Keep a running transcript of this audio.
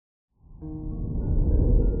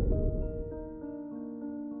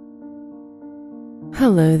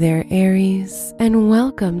Hello there, Aries, and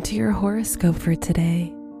welcome to your horoscope for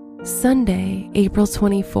today, Sunday, April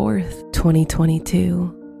 24th,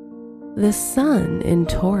 2022. The Sun in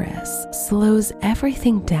Taurus slows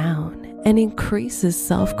everything down and increases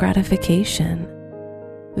self-gratification.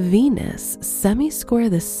 Venus semi-square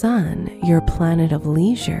the Sun, your planet of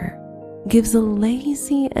leisure, gives a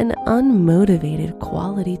lazy and unmotivated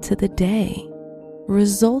quality to the day,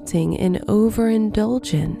 resulting in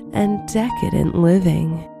overindulgent and decadent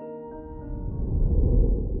living.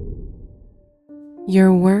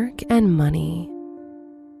 Your work and money.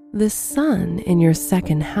 The Sun in your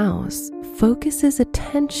second house focuses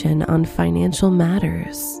attention on financial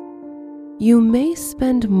matters. You may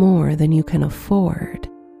spend more than you can afford,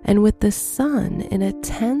 and with the Sun in a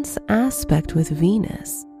tense aspect with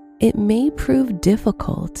Venus, it may prove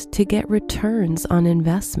difficult to get returns on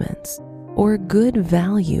investments or good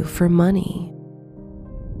value for money.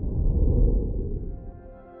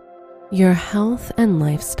 Your health and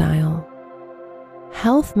lifestyle.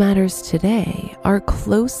 Health matters today are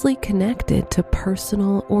closely connected to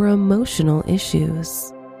personal or emotional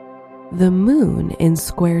issues. The Moon in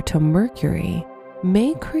square to Mercury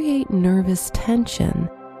may create nervous tension,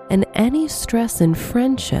 and any stress in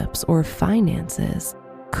friendships or finances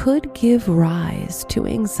could give rise to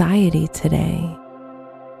anxiety today.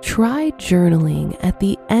 Try journaling at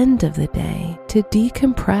the end of the day to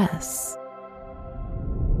decompress.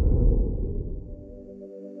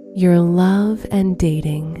 Your love and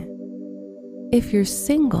dating. If you're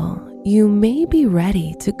single, you may be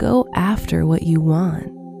ready to go after what you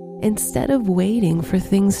want instead of waiting for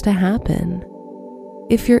things to happen.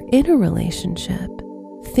 If you're in a relationship,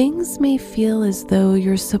 things may feel as though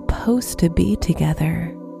you're supposed to be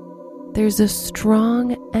together. There's a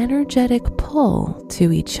strong, energetic pull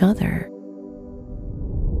to each other.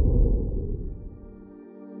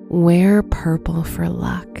 Wear purple for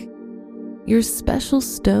luck. Your special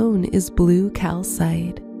stone is blue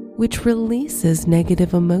calcite, which releases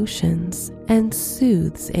negative emotions and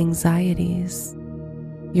soothes anxieties.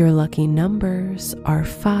 Your lucky numbers are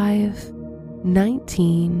 5,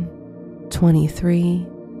 19, 23,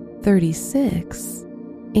 36,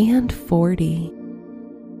 and 40.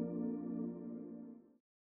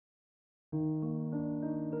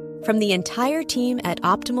 From the entire team at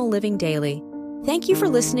Optimal Living Daily, thank you for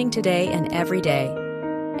listening today and every day.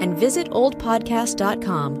 And visit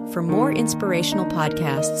oldpodcast.com for more inspirational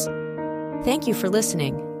podcasts. Thank you for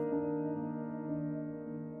listening.